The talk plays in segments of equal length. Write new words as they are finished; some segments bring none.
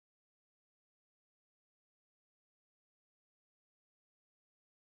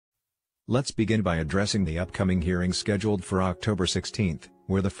Let's begin by addressing the upcoming hearing scheduled for October 16,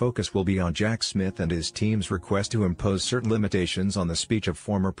 where the focus will be on Jack Smith and his team's request to impose certain limitations on the speech of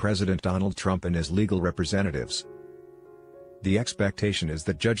former President Donald Trump and his legal representatives. The expectation is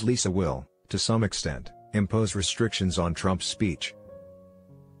that Judge Lisa will, to some extent, impose restrictions on Trump's speech.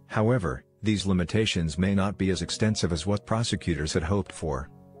 However, these limitations may not be as extensive as what prosecutors had hoped for.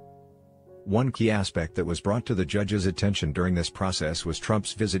 One key aspect that was brought to the judge's attention during this process was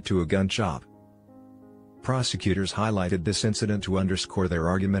Trump's visit to a gun shop. Prosecutors highlighted this incident to underscore their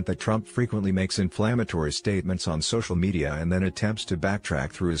argument that Trump frequently makes inflammatory statements on social media and then attempts to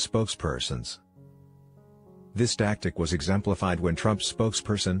backtrack through his spokespersons. This tactic was exemplified when Trump's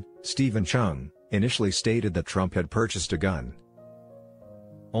spokesperson, Stephen Chung, initially stated that Trump had purchased a gun,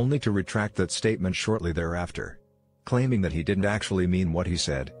 only to retract that statement shortly thereafter, claiming that he didn't actually mean what he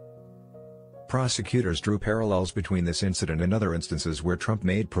said. Prosecutors drew parallels between this incident and other instances where Trump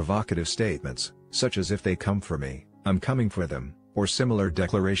made provocative statements, such as "if they come for me, I'm coming for them," or similar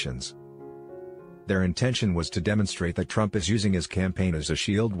declarations. Their intention was to demonstrate that Trump is using his campaign as a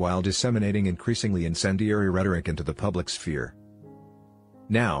shield while disseminating increasingly incendiary rhetoric into the public sphere.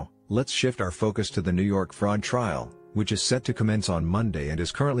 Now, let's shift our focus to the New York fraud trial, which is set to commence on Monday and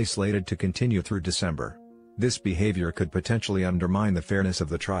is currently slated to continue through December. This behavior could potentially undermine the fairness of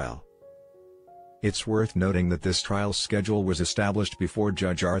the trial. It's worth noting that this trial's schedule was established before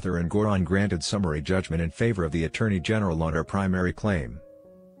Judge Arthur Engoron granted summary judgment in favor of the Attorney General on her primary claim.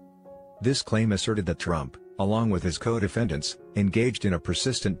 This claim asserted that Trump, along with his co-defendants, engaged in a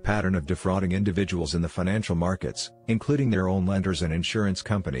persistent pattern of defrauding individuals in the financial markets, including their own lenders and insurance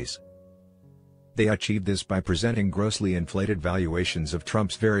companies. They achieved this by presenting grossly inflated valuations of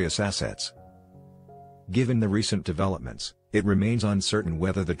Trump's various assets. Given the recent developments, it remains uncertain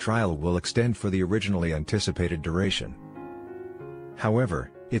whether the trial will extend for the originally anticipated duration.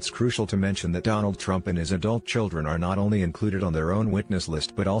 However, it's crucial to mention that Donald Trump and his adult children are not only included on their own witness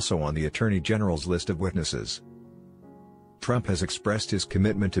list but also on the Attorney General's list of witnesses. Trump has expressed his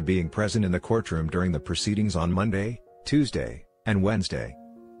commitment to being present in the courtroom during the proceedings on Monday, Tuesday, and Wednesday.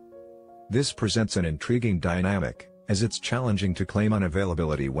 This presents an intriguing dynamic, as it's challenging to claim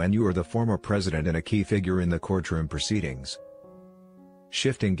unavailability when you are the former president and a key figure in the courtroom proceedings.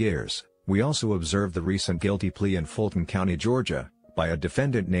 Shifting gears, we also observed the recent guilty plea in Fulton County, Georgia, by a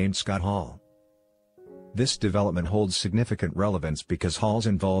defendant named Scott Hall. This development holds significant relevance because Hall's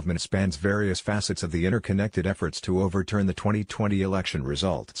involvement spans various facets of the interconnected efforts to overturn the 2020 election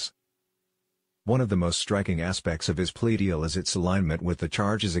results. One of the most striking aspects of his plea deal is its alignment with the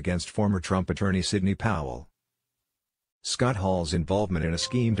charges against former Trump attorney Sidney Powell. Scott Hall's involvement in a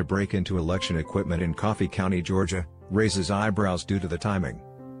scheme to break into election equipment in Coffee County, Georgia, raises eyebrows due to the timing.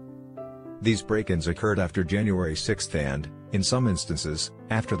 These break-ins occurred after January 6 and, in some instances,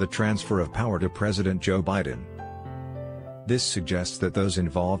 after the transfer of power to President Joe Biden. This suggests that those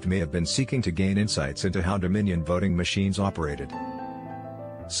involved may have been seeking to gain insights into how Dominion voting machines operated.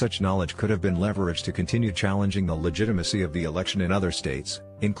 Such knowledge could have been leveraged to continue challenging the legitimacy of the election in other states,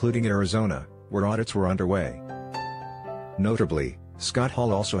 including Arizona, where audits were underway. Notably, Scott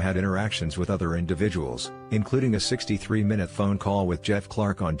Hall also had interactions with other individuals, including a 63-minute phone call with Jeff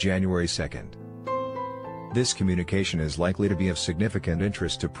Clark on January 2. This communication is likely to be of significant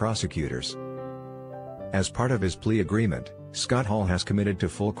interest to prosecutors. As part of his plea agreement, Scott Hall has committed to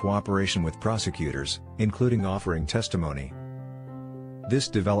full cooperation with prosecutors, including offering testimony. This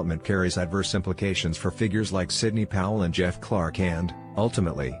development carries adverse implications for figures like Sidney Powell and Jeff Clark and,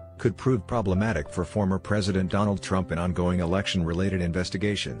 ultimately, could prove problematic for former President Donald Trump in ongoing election-related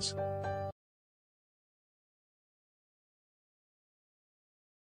investigations.